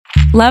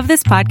Love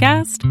this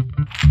podcast?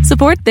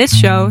 Support this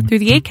show through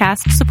the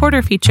Acast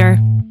supporter feature.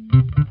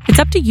 It's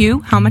up to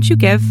you how much you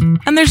give,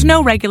 and there's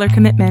no regular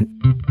commitment.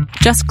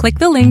 Just click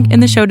the link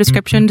in the show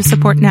description to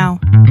support now.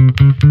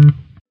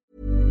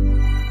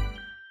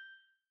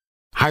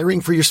 Hiring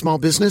for your small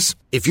business?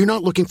 If you're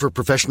not looking for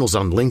professionals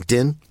on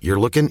LinkedIn, you're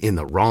looking in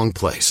the wrong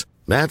place.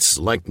 That's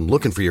like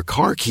looking for your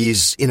car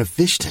keys in a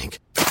fish tank.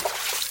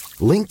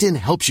 LinkedIn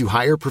helps you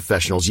hire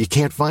professionals you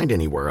can't find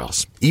anywhere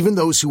else, even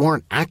those who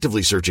aren't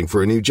actively searching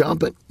for a new job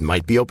but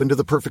might be open to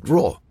the perfect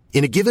role.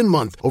 In a given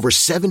month, over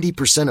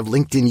 70% of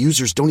LinkedIn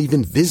users don't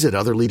even visit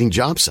other leading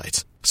job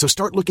sites. So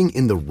start looking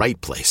in the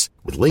right place.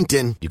 With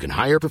LinkedIn, you can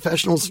hire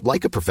professionals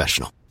like a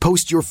professional.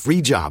 Post your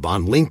free job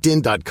on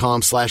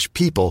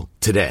linkedin.com/people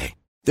today.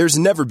 There's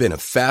never been a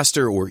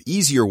faster or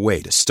easier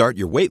way to start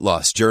your weight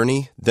loss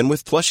journey than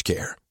with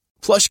PlushCare.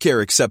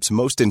 PlushCare accepts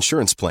most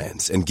insurance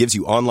plans and gives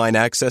you online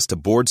access to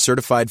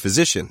board-certified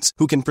physicians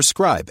who can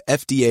prescribe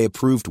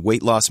FDA-approved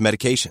weight loss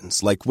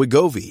medications like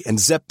Wegovy and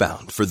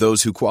Zepbound for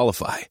those who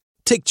qualify.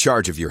 Take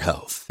charge of your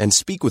health and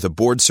speak with a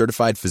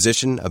board-certified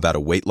physician about a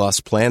weight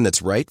loss plan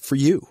that's right for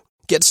you.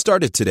 Get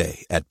started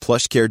today at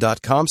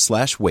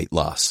plushcare.com/weight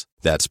loss.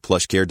 That's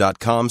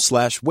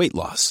plushcare.com/weight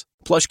loss.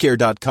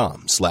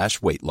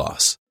 plushcare.com/weight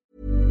loss.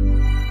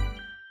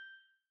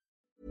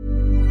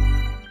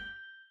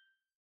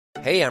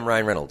 Hey, I'm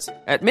Ryan Reynolds.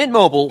 At Mint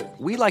Mobile,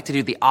 we like to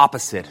do the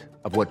opposite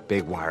of what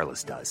Big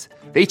Wireless does.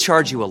 They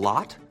charge you a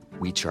lot,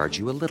 we charge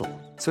you a little.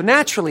 So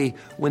naturally,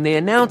 when they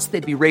announced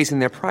they'd be raising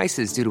their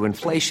prices due to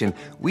inflation,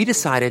 we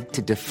decided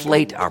to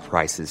deflate our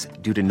prices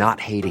due to not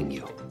hating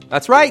you.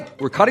 That's right.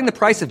 We're cutting the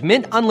price of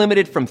Mint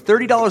Unlimited from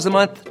 $30 a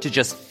month to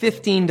just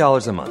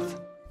 $15 a month.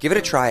 Give it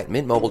a try at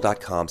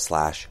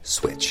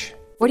mintmobile.com/switch.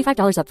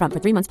 $45 up front for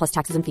 3 months plus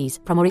taxes and fees.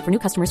 Promo rate for new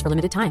customers for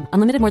limited time.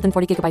 Unlimited more than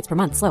 40 gigabytes per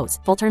month. Slows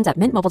full terms at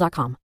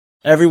mintmobile.com.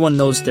 Everyone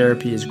knows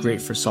therapy is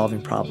great for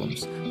solving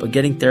problems, but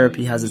getting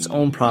therapy has its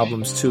own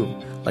problems too,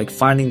 like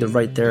finding the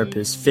right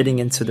therapist, fitting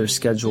into their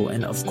schedule,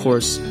 and of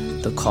course,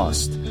 the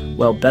cost.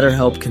 Well,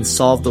 BetterHelp can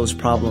solve those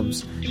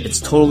problems. It's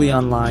totally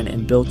online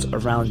and built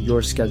around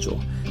your schedule.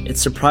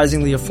 It's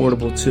surprisingly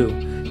affordable too.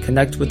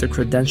 Connect with a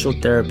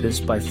credentialed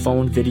therapist by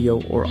phone,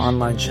 video, or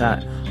online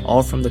chat,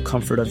 all from the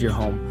comfort of your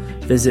home.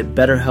 Visit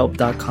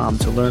BetterHelp.com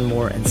to learn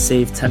more and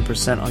save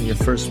 10% on your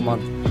first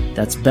month.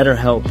 That's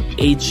BetterHelp,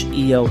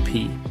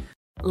 H-E-L-P.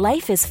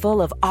 Life is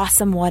full of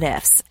awesome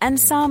what-ifs, and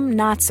some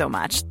not so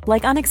much,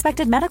 like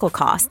unexpected medical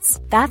costs.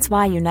 That's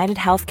why United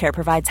Healthcare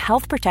provides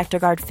Health Protector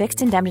Guard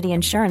fixed indemnity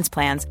insurance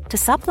plans to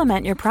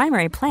supplement your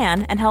primary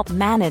plan and help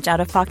manage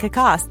out-of-pocket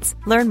costs.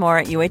 Learn more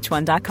at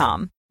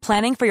uh1.com.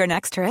 Planning for your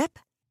next trip?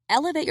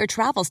 Elevate your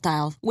travel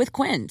style with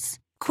Quince.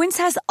 Quince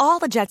has all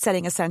the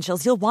jet-setting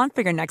essentials you'll want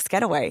for your next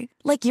getaway,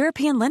 like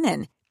European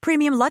linen,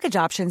 premium luggage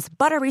options,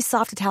 buttery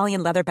soft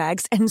Italian leather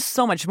bags, and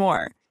so much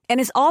more. And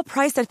is all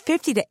priced at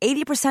 50 to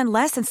 80%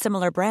 less than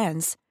similar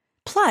brands.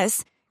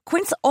 Plus,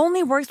 Quince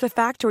only works with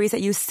factories that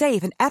use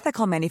safe and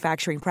ethical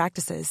manufacturing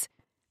practices.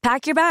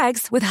 Pack your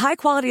bags with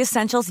high-quality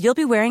essentials you'll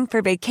be wearing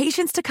for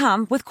vacations to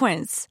come with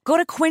Quince. Go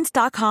to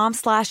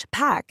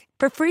quince.com/pack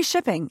for free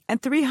shipping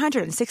and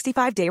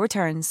 365-day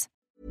returns.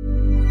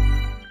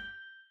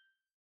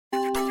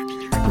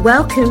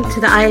 Welcome to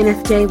the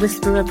INFJ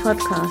Whisperer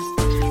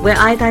podcast, where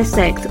I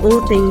dissect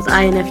all things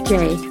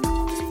INFJ.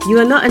 You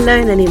are not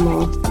alone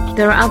anymore.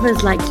 There are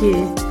others like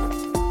you.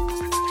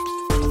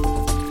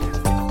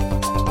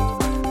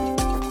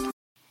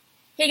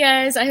 Hey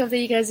guys, I hope that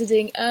you guys are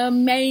doing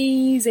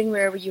amazing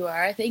wherever you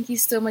are. Thank you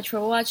so much for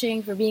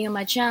watching, for being on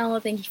my channel.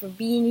 Thank you for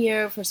being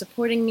here, for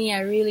supporting me. I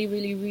really,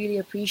 really, really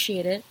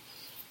appreciate it.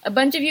 A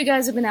bunch of you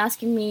guys have been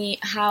asking me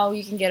how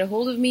you can get a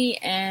hold of me,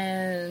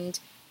 and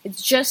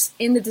it's just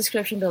in the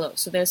description below.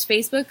 So there's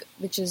Facebook,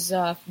 which is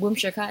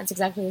Boomshaka. It's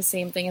exactly the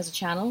same thing as a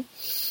channel.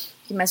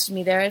 You can message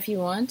me there if you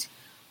want.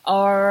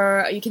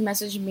 Or you can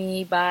message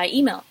me by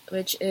email,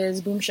 which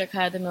is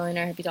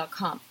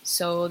boomshaka@themillionairehippie.com.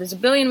 So there's a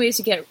billion ways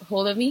to get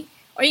hold of me.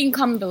 Or you can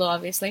comment below,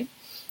 obviously.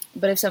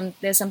 But if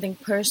there's something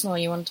personal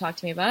you want to talk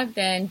to me about,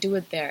 then do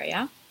it there,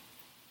 yeah?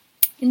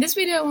 In this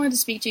video, I wanted to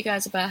speak to you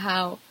guys about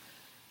how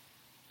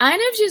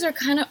INFJs are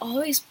kind of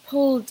always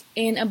pulled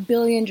in a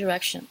billion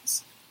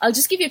directions. I'll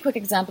just give you a quick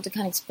example to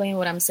kind of explain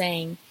what I'm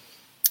saying.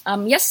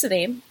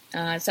 Yesterday,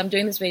 so I'm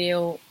doing this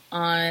video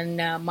on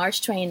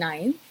March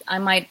 29th. I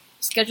might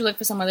schedule it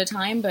for some other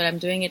time, but I'm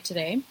doing it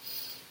today.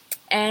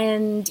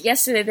 And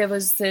yesterday there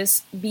was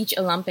this Beach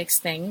Olympics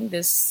thing,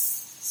 this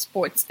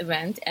sports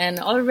event. And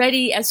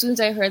already, as soon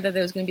as I heard that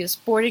there was going to be a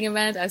sporting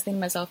event, I was thinking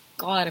to myself,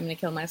 God, I'm going to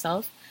kill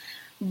myself.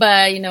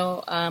 But,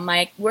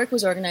 my work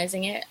was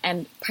organizing it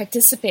and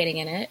participating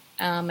in it.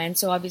 And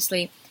so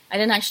obviously, I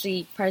didn't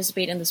actually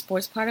participate in the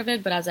sports part of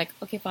it, but I was like,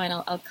 okay, fine,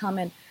 I'll come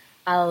and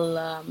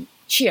I'll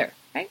cheer,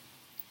 right?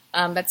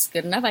 That's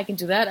good enough. I can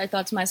do that. I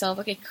thought to myself,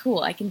 okay,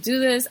 cool. I can do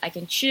this. I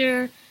can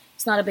cheer.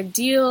 It's not a big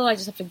deal. I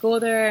just have to go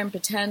there and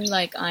pretend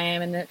like I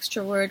am an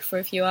extrovert for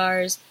a few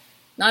hours.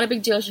 Not a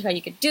big deal, Shaka.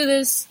 You could do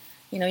this.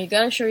 You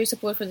got to show your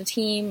support for the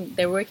team.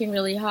 They're working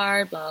really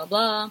hard, blah, blah,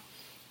 blah.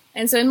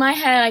 And so in my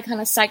head, I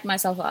kind of psyched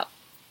myself up.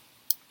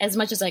 as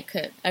much as I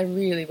could. I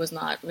really was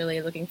not really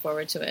looking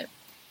forward to it.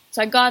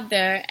 So I got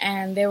there,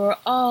 and there were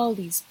all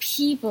these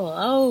people.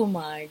 Oh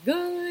my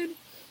god.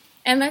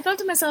 And I thought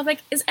to myself,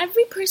 like, is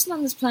every person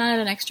on this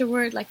planet an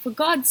extrovert? Like, for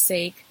God's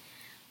sake.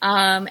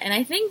 And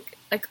I think,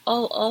 like, a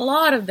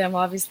lot of them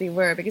obviously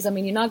were, because, I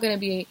mean, you're not going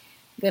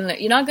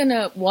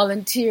to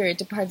volunteer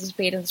to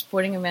participate in a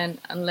sporting event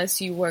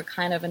unless you were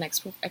kind of an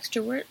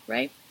extrovert,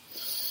 right?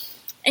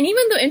 And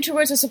even though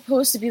introverts are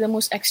supposed to be the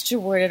most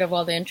extroverted of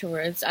all the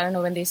introverts, I don't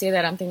know, when they say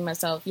that, I'm thinking to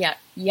myself,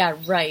 yeah,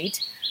 right.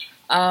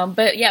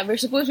 But yeah, we're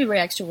supposed to be very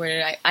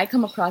extroverted. I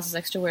come across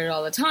as extroverted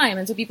all the time.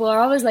 And so people are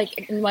always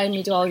like inviting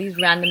me to all these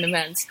random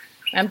events.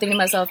 And I'm thinking to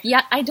myself,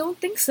 yeah, I don't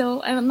think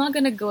so. I'm not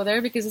going to go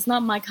there because it's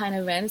not my kind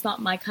of event. It's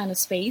not my kind of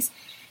space.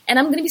 And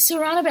I'm going to be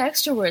surrounded by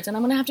extroverts. And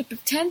I'm going to have to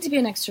pretend to be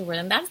an extrovert.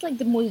 And that's like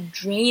the most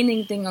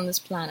draining thing on this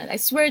planet. I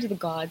swear to the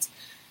gods.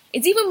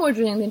 It's even more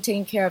draining than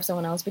taking care of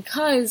someone else,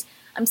 because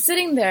I'm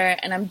sitting there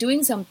and I'm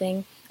doing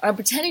something or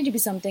pretending to be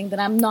something that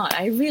I'm not.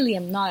 I really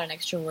am not an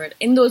extrovert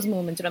in those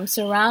moments, but I'm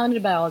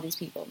surrounded by all these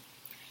people.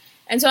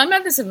 And so I'm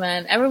at this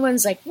event,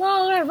 everyone's like,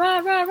 rah, rah, rah,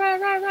 rah, rah,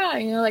 rah, rah.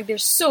 You know, like they're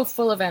so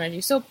full of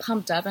energy, so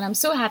pumped up, and I'm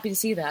so happy to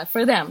see that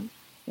for them.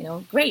 You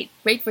know, great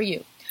for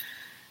you.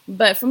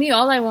 But for me,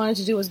 all I wanted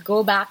to do was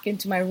go back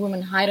into my room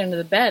and hide under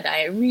the bed.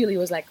 I really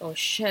was like, oh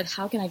shit,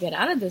 how can I get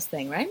out of this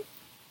thing, right?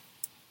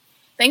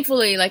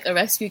 Thankfully, like, a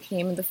rescue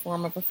came in the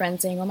form of a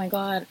friend saying, oh my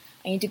god,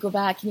 I need to go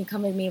back, can you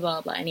come with me,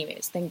 blah, blah.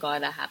 Anyways, thank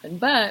God that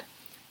happened. But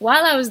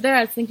while I was there,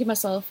 I was thinking to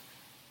myself,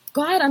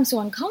 God, I'm so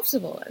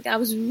uncomfortable. Like, I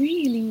was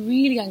really,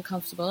 really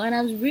uncomfortable. And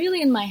I was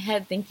really in my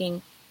head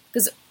thinking,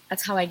 because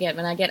that's how I get.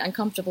 When I get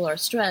uncomfortable or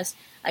stressed,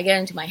 I get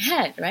into my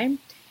head, right?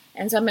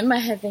 And so I'm in my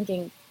head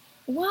thinking,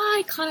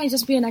 why can't I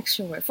just be an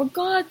extrovert? For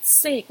God's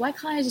sake, why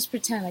can't I just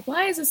pretend? Like,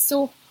 why is it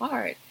so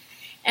hard?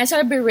 And I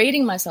started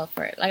berating myself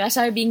for it. Like, I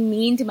started being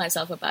mean to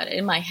myself about it,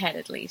 in my head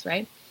at least,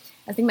 right?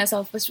 I think to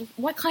myself,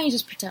 why can't you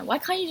just pretend? Why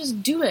can't you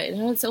just do it? You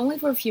know, it's only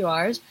for a few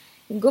hours.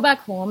 You can go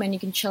back home and you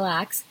can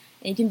chillax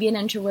and you can be an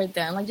introvert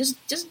then. Like, just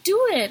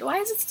do it. Why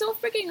is it so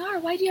freaking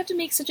hard? Why do you have to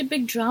make such a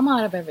big drama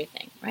out of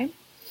everything, right?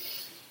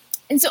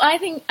 And so I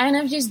think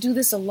INFJs do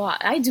this a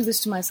lot. I do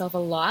this to myself a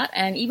lot.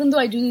 And even though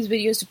I do these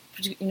videos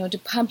to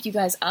pump you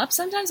guys up,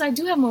 sometimes I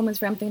do have moments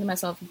where I'm thinking to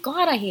myself,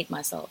 God, I hate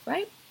myself,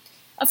 right?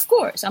 Of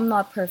course, I'm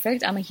not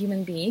perfect. I'm a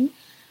human being.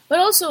 But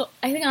also,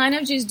 I think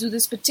INFJs do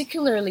this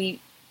particularly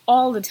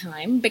all the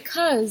time,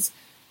 because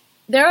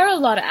there are a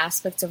lot of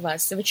aspects of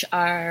us which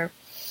are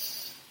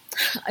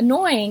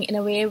annoying in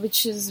a way,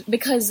 which is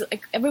because,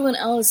 like, everyone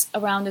else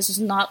around us is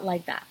not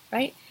like that,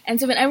 right? And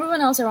so when everyone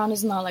else around us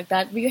is not like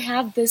that, we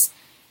have this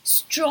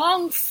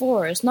strong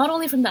force, not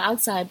only from the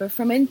outside, but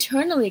from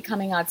internally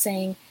coming out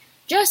saying,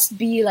 just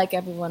be like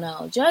everyone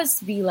else,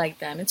 just be like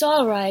them, it's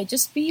all right,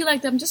 just be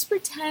like them, just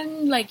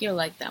pretend like you're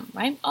like them,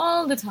 right?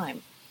 All the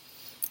time.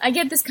 I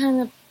get this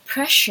kind of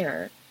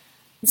pressure,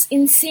 this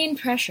insane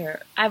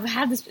pressure. I've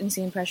had this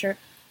insane pressure,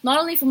 not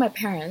only from my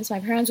parents. My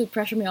parents would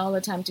pressure me all the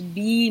time to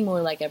be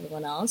more like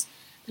everyone else.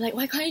 They're like,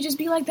 why can't you just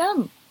be like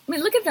them? I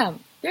mean, look at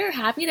them. They're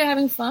happy, they're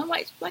having fun.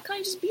 Why can't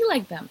you just be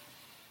like them?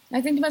 And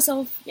I think to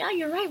myself, yeah,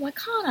 you're right. Why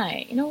can't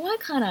I? You know, why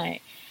can't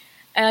I?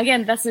 And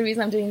again, that's the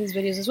reason I'm doing these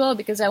videos as well,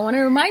 because I want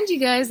to remind you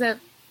guys that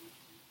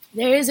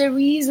there is a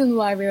reason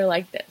why we're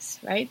like this,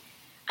 right?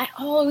 I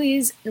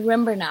always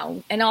remember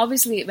now, and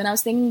obviously when I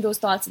was thinking those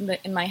thoughts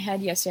in my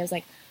head yesterday, I was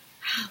like,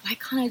 why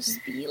can't I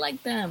just be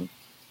like them?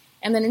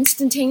 And then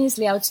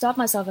instantaneously I would stop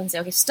myself and say,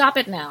 okay, stop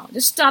it now.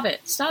 Just stop it.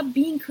 Stop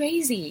being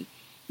crazy.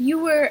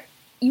 You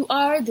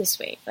are this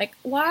way. Like,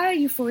 why are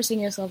you forcing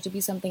yourself to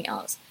be something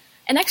else?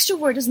 An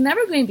extrovert is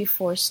never going to be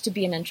forced to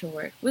be an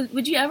introvert.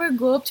 Would you ever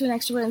go up to an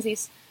extrovert and say,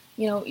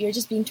 you know, you're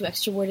just being too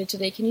extroverted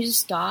today. Can you just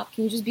stop?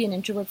 Can you just be an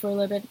introvert for a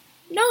little bit?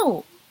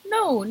 No.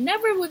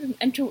 Never would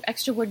an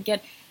extrovert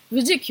get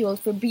ridiculed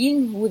for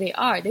being who they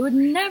are. They would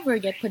never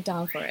get put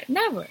down for it.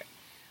 Never.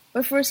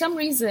 But for some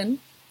reason,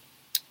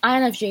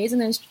 INFJs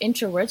and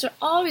introverts are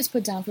always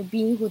put down for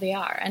being who they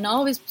are, and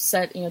always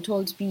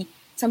told to be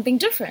something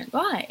different.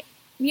 Why?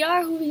 We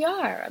are who we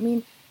are. I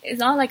mean, it's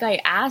not like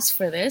I asked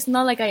for this.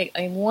 Not like I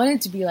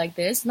wanted to be like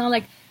this. Not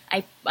like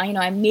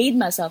I made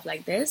myself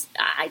like this.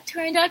 I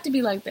turned out to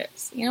be like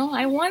this. You know,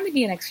 I wanted to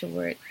be an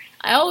extrovert.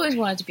 I always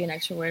wanted to be an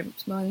extrovert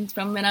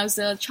from when I was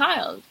a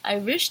child. I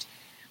wished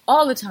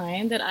all the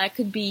time that I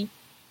could be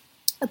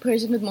a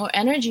person with more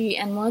energy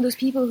and one of those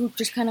people who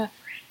just kind of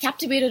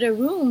captivated a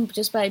room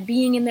just by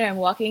being in there and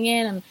walking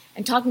in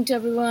and talking to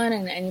everyone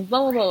and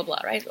blah, blah, blah, blah,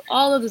 blah, right?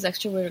 All of those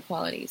extroverted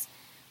qualities.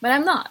 But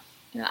I'm not.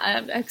 You know,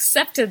 I've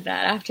accepted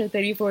that after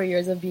 34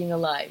 years of being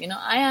alive. You know,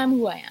 I am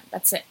who I am.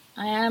 That's it.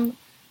 I am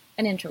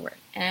an introvert.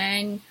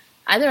 And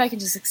either I can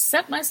just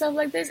accept myself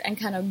like this and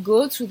kind of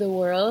go through the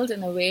world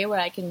in a way where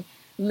I can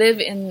live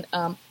in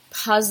a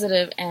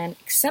positive and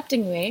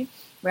accepting way,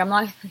 where I'm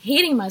not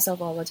hating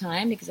myself all the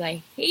time, because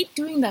I hate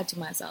doing that to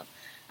myself.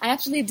 I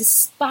actually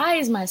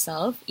despise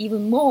myself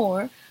even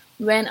more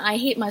when I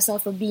hate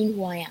myself for being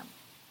who I am.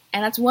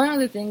 And that's one of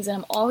the things that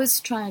I'm always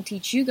trying to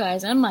teach you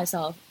guys and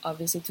myself,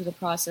 obviously, through the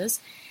process,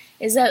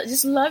 is that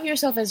just love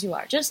yourself as you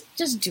are. Just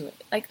do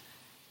it. Like,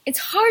 it's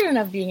hard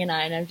enough being an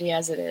INFJ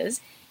as it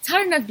is. It's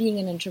hard enough being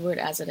an introvert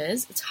as it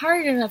is. It's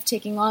hard enough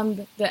taking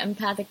on the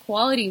empathic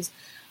qualities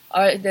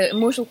or the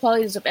emotional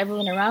qualities of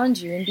everyone around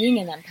you and being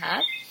an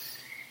empath.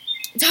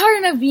 It's hard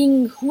enough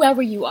being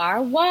whoever you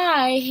are.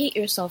 Why hate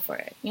yourself for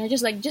it?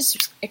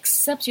 Just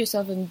accept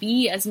yourself and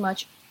be as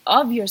much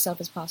of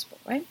yourself as possible,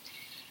 right?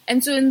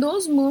 And so in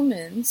those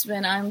moments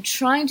when I'm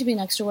trying to be an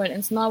extrovert and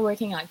it's not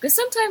working out, because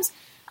sometimes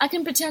I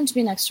can pretend to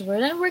be an extrovert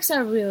and it works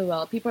out really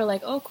well. People are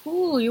like, oh,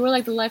 cool, you were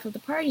like the life of the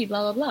party,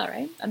 blah, blah, blah,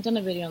 right? I've done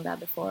a video on that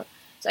before.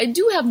 So I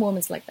do have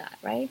moments like that,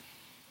 right?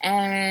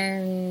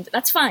 And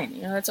that's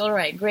fine, that's all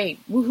right, great,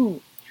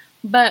 woohoo.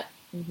 But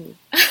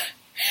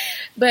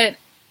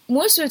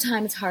most of the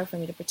time it's hard for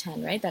me to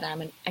pretend, right, that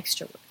I'm an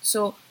extrovert.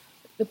 So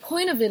the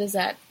point of it is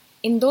that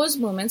in those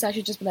moments I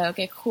should just be like,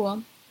 okay,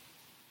 cool,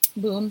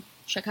 boom,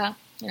 shaka,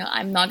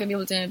 I'm not going to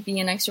be able to be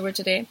an extrovert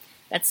today.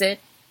 That's it.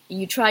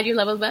 You tried your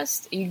level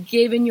best. You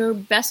gave in your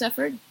best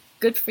effort.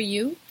 Good for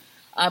you.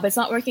 But it's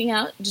not working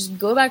out. Just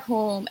go back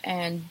home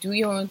and do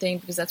your own thing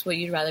because that's what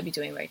you'd rather be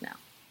doing right now,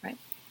 right?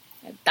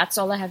 That's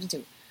all I have to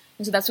do.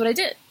 And so that's what I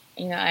did.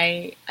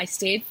 I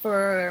stayed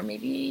for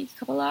maybe a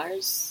couple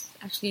hours.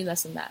 Actually,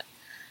 less than that.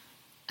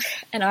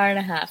 An hour and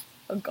a half.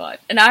 Oh, God.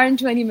 An hour and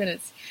 20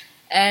 minutes.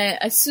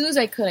 And as soon as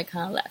I could, I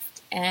kind of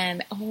left.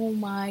 And, oh,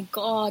 my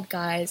God,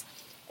 guys.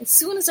 As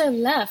soon as I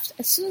left,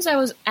 as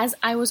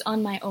I was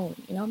on my own,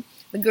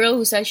 the girl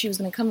who said she was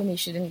going to come with me,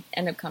 she didn't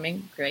end up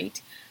coming.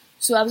 Great.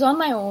 So I was on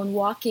my own,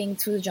 walking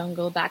through the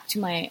jungle back to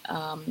my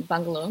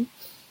bungalow,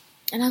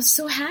 and I was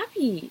so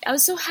happy. I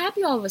was so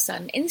happy all of a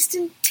sudden.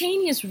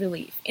 Instantaneous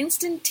relief,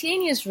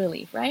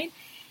 right?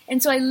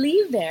 And so I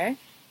leave there,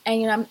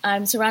 and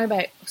I'm surrounded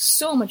by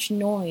so much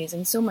noise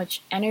and so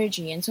much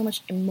energy and so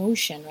much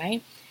emotion,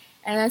 right?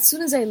 And as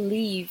soon as I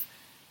leave,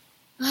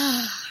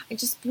 I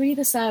just breathed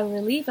a sigh of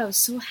relief. I was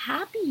so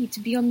happy to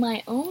be on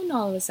my own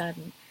all of a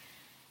sudden.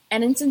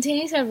 And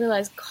instantaneously I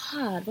realized,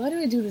 God, why do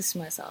I do this to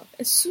myself?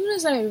 As soon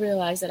as I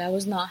realized that I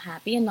was not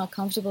happy and not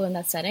comfortable in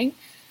that setting,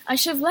 I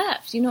should have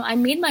left. I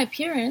made my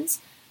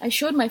appearance. I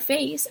showed my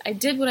face. I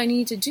did what I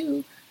needed to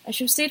do. I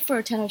should have stayed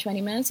for 10 or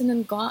 20 minutes and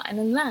then gone and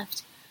then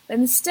left. But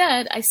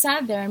instead, I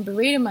sat there and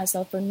berated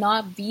myself for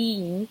not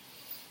being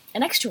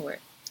an extrovert,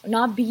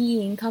 not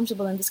being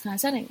comfortable in this kind of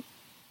setting.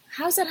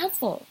 How's that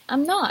helpful?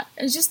 I'm not.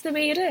 It's just the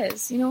way it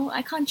is.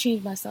 I can't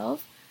change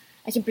myself.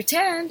 I can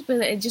pretend, but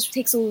it just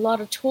takes a lot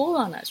of toll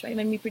on us, right?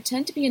 When we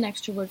pretend to be an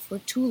extrovert for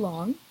too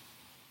long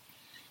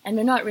and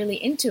we're not really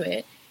into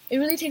it, it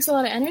really takes a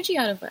lot of energy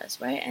out of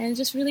us, right? And it's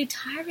just really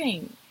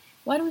tiring.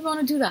 Why do we want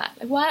to do that?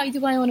 Like, why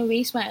do I want to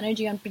waste my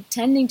energy on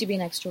pretending to be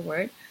an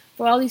extrovert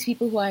for all these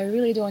people who I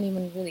really don't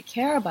even really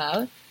care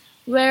about,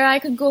 where I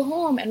could go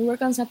home and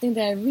work on something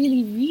that I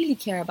really, really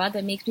care about,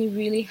 that makes me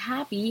really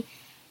happy.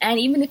 And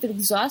even if it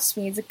exhausts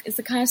me, it's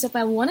the kind of stuff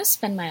I want to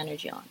spend my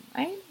energy on,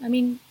 right? I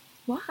mean,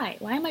 why?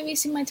 Why am I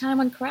wasting my time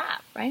on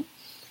crap, right?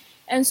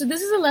 And so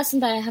this is a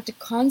lesson that I have to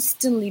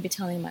constantly be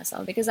telling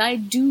myself, because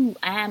I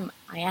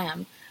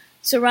am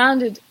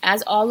surrounded,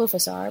 as all of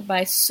us are,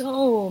 by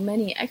so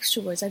many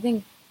extroverts. I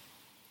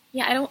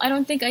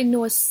don't think I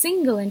know a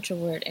single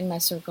introvert in my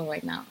circle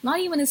right now. Not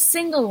even a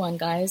single one,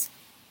 guys.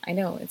 I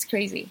know, it's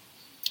crazy.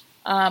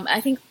 I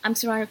think I'm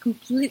surrounded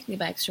completely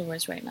by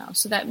extroverts right now.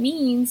 So that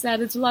means that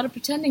it's a lot of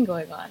pretending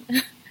going on.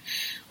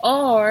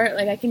 Or,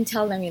 I can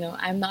tell them,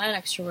 I'm not an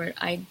extrovert.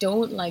 I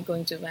don't like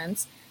going to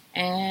events.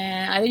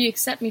 And either you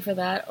accept me for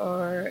that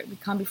or we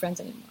can't be friends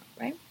anymore,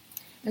 right?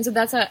 And so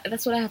that's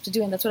what I have to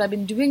do. And that's what I've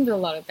been doing with a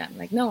lot of them.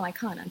 No, I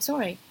can't. I'm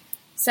sorry.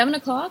 7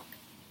 o'clock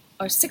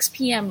or 6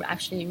 p.m.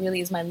 actually really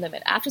is my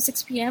limit. After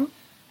 6 p.m.,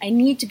 I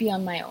need to be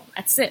on my own.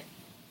 That's it.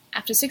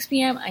 After 6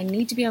 p.m., I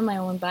need to be on my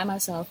own by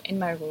myself in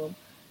my room,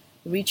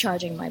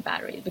 recharging my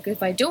battery. Because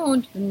if I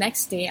don't, the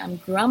next day I'm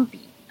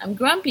grumpy. I'm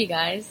grumpy,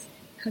 guys.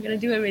 I'm going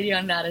to do a video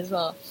on that as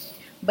well.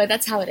 But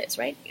that's how it is,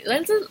 right?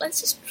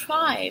 Let's just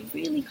try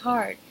really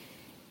hard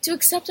to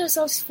accept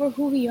ourselves for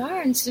who we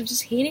are instead of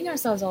just hating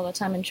ourselves all the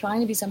time and trying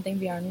to be something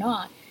we are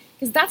not.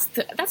 Because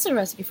that's a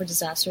recipe for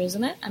disaster,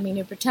 isn't it? I mean,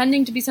 you're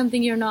pretending to be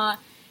something you're not.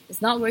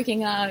 It's not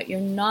working out. You're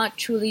not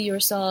truly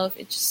yourself.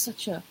 It's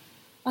just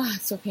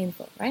it's so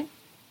painful, right?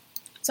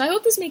 So I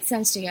hope this makes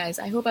sense to you guys.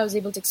 I hope I was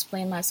able to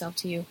explain myself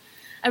to you.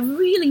 I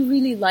really,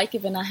 really like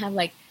it when I have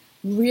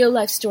real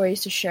life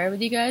stories to share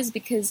with you guys,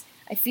 because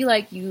I feel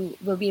like you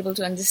will be able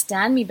to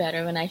understand me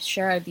better when I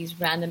share these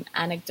random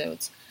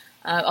anecdotes.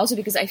 Also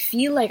because I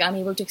feel like I'm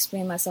able to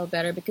explain myself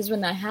better, because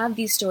when I have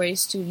these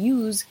stories to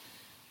use,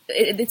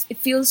 it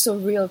feels so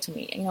real to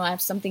me. I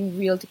have something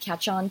real to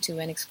catch on to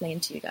and explain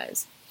to you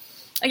guys.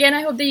 Again,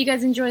 I hope that you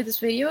guys enjoyed this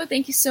video.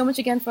 Thank you so much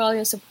again for all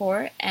your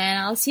support, and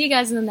I'll see you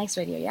guys in the next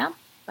video, yeah?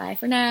 Bye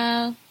for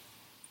now.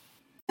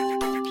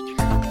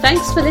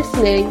 Thanks for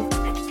listening.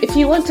 If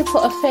you want to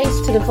put a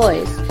face to the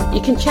voice,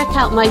 you can check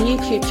out my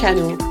YouTube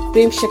channel,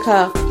 Boom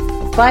Shaka.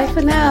 Bye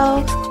for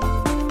now.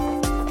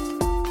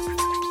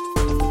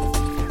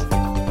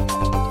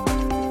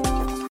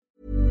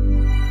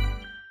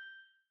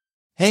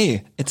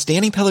 Hey, it's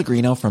Danny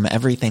Pellegrino from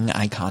Everything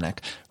Iconic.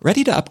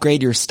 Ready to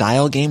upgrade your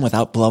style game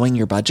without blowing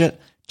your budget?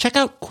 Check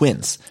out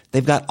Quince.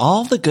 They've got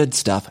all the good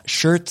stuff,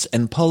 shirts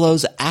and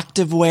polos,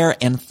 activewear,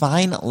 and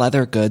fine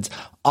leather goods,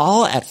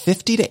 all at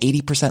 50 to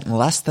 80%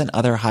 less than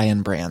other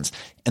high-end brands.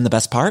 And the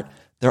best part?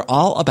 They're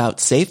all about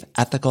safe,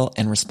 ethical,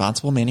 and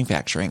responsible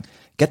manufacturing.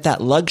 Get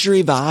that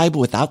luxury vibe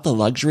without the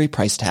luxury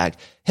price tag.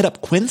 Hit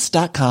up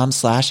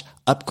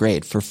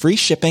quince.com/upgrade for free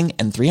shipping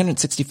and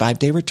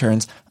 365-day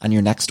returns on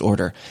your next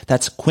order.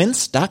 That's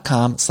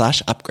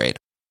quince.com/upgrade.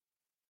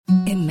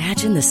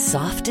 Imagine the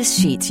softest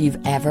sheets you've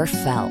ever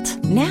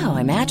felt. Now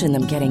imagine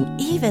them getting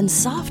even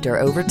softer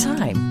over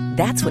time.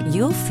 That's what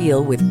you'll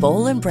feel with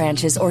Boll &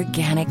 Branch's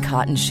organic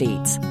cotton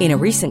sheets. In a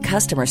recent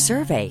customer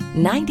survey,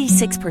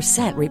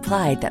 96%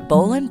 replied that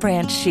Boll &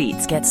 Branch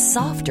sheets get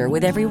softer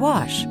with every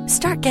wash.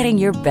 Start getting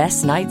your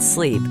best night's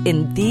sleep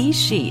in these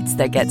sheets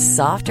that get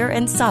softer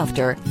and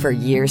softer for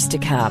years to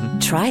come.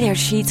 Try their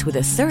sheets with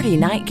a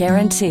 30-night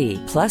guarantee.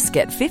 Plus,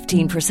 get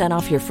 15%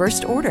 off your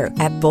first order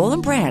at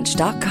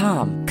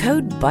bollandbranch.com.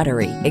 Code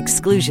BUTTERY.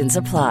 Exclusions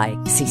apply.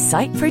 See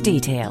site for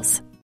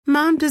details.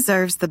 Mom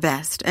deserves the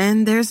best,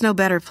 and there's no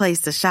better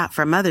place to shop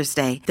for Mother's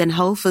Day than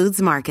Whole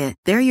Foods Market.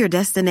 They're your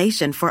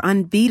destination for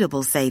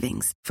unbeatable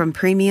savings, from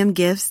premium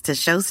gifts to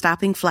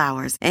show-stopping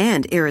flowers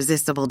and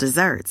irresistible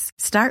desserts.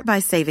 Start by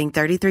saving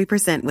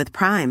 33% with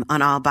Prime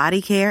on all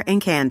body care and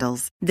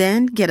candles.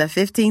 Then get a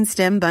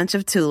 15-stem bunch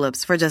of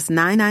tulips for just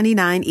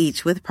 $9.99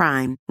 each with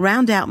Prime.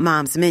 Round out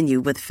Mom's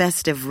menu with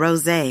festive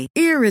rosé,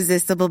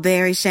 irresistible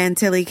berry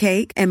chantilly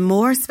cake, and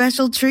more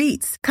special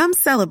treats. Come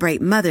celebrate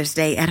Mother's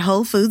Day at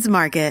Whole Foods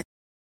Market.